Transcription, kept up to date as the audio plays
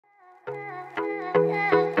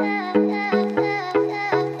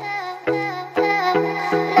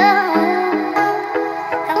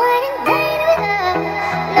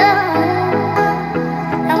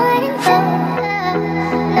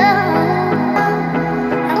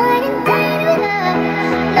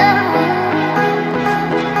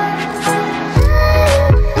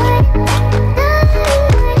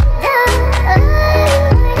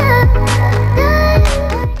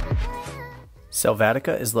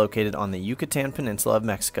Selvatica is located on the Yucatan Peninsula of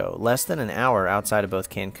Mexico, less than an hour outside of both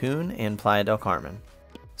Cancun and Playa del Carmen.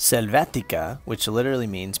 Selvatica, which literally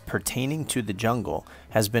means pertaining to the jungle,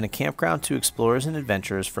 has been a campground to explorers and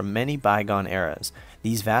adventurers from many bygone eras.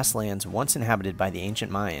 These vast lands, once inhabited by the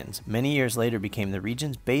ancient Mayans, many years later became the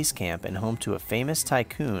region's base camp and home to a famous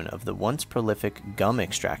tycoon of the once prolific gum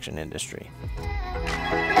extraction industry.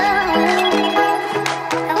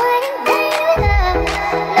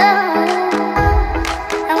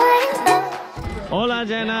 Hola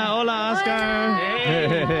Jenna, hola Oscar.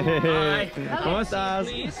 Hey. ¿Cómo estás?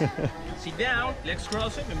 Please sit down, legs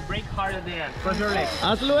cross them and break hard at the end. Cross your legs.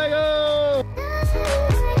 ¡Hasta luego!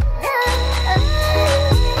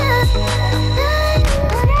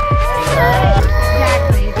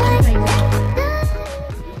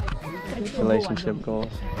 Relationship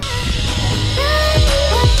goals.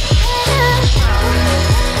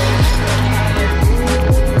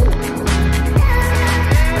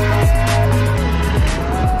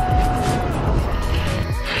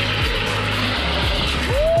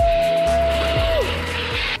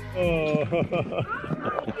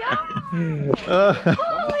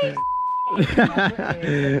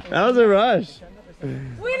 That was a rush.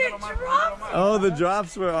 We did drops. Oh, the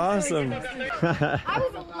drops were awesome. I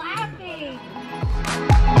was laughing.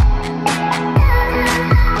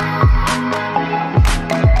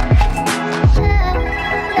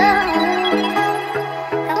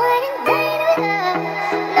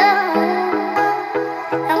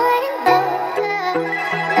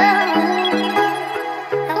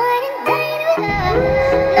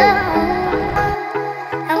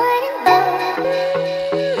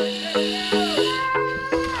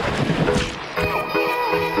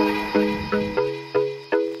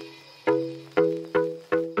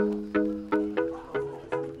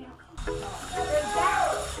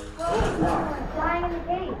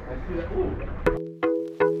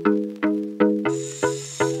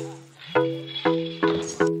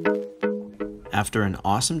 After an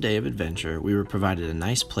awesome day of adventure, we were provided a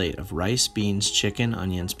nice plate of rice, beans, chicken,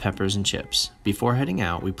 onions, peppers, and chips. Before heading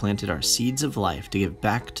out, we planted our seeds of life to give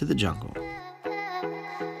back to the jungle.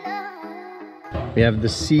 We have the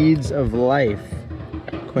seeds of life.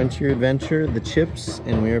 Quench your adventure, the chips,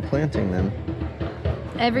 and we are planting them.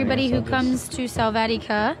 Everybody who comes to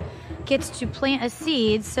Selvatica gets to plant a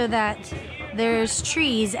seed so that there's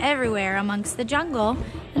trees everywhere amongst the jungle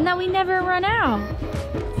and that we never run out.